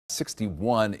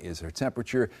61 is our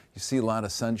temperature. You see a lot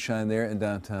of sunshine there in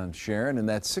downtown Sharon, and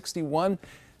that 61,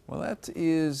 well, that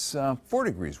is 4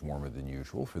 degrees warmer than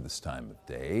usual for this time of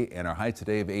day, and our high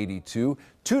today of 82,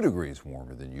 2 degrees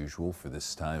warmer than usual for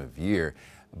this time of year.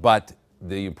 But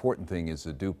the important thing is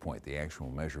the dew point. The actual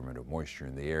measurement of moisture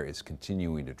in the air is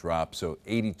continuing to drop, so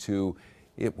 82,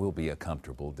 it will be a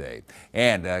comfortable day.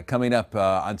 And coming up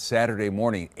on Saturday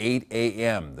morning, 8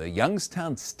 a.m., the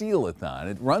Youngstown Steal-a-thon.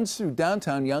 It runs through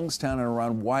downtown Youngstown and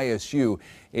around YSU.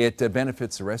 It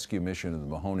benefits the rescue mission of the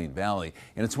Mahoning Valley.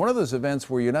 And it's one of those events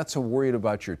where you're not so worried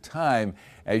about your time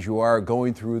as you are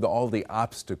going through all the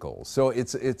obstacles. So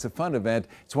it's a fun event.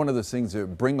 It's one of those things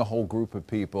that bring a whole group of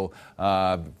people,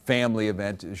 family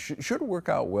event. Should work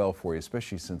out well for you,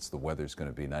 especially since the weather's going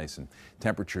to be nice and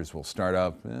temperatures will start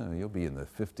up. You'll be in the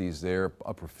 50s there,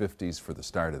 upper 50s for the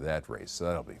start of that race. So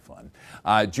that'll be fun.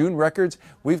 June records,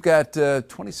 we've got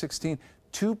 2016.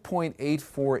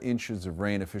 2.84 inches of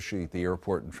rain officially at the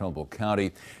airport in Trumbull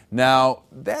County. Now,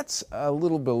 that's a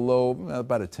little below,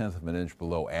 about 1/10 of an inch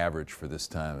below average for this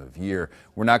time of year.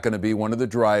 We're not going to be one of the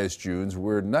driest Junes.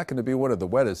 We're not going to be one of the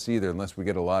wettest either unless we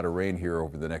get a lot of rain here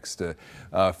over the next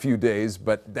few days,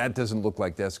 but that doesn't look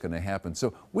like that's going to happen.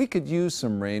 So we could use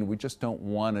some rain. We just don't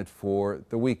want it for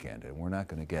the weekend, and we're not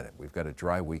going to get it. We've got a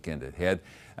dry weekend ahead.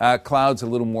 Clouds a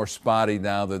little more spotty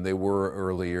now than they were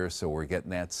earlier, so we're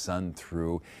getting that sun through.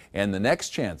 And the next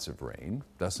chance of rain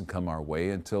doesn't come our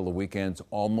way until the weekend's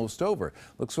almost over.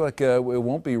 Looks like it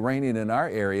won't be raining in our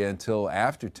area until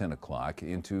after 10 o'clock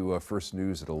into First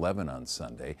News at 11 on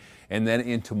Sunday, and then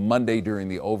into Monday during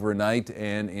the overnight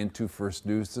and into First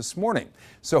News this morning.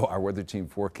 So our weather team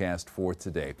forecast for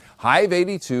today. High of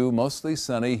 82, mostly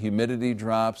sunny, humidity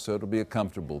drops, so it'll be a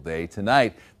comfortable day.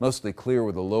 Tonight, mostly clear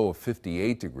with a low of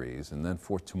 58 degrees, and then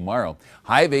for tomorrow,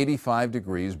 high of 85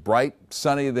 degrees, bright,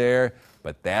 sunny there.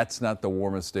 But that's not the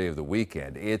warmest day of the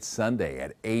weekend. It's Sunday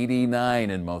at 89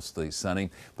 and mostly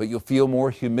sunny, but you'll feel more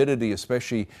humidity,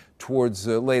 especially towards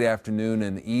late afternoon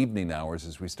and evening hours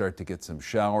as we start to get some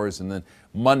showers. And then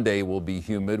Monday will be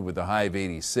humid with a high of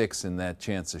 86 and that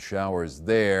chance of showers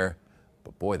there.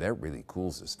 But boy, that really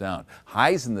cools us down.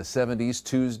 Highs in the 70s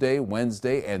Tuesday,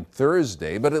 Wednesday, and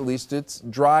Thursday, but at least it's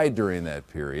dry during that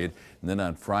period. And then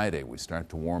on Friday, we start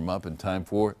to warm up in time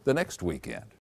for the next weekend.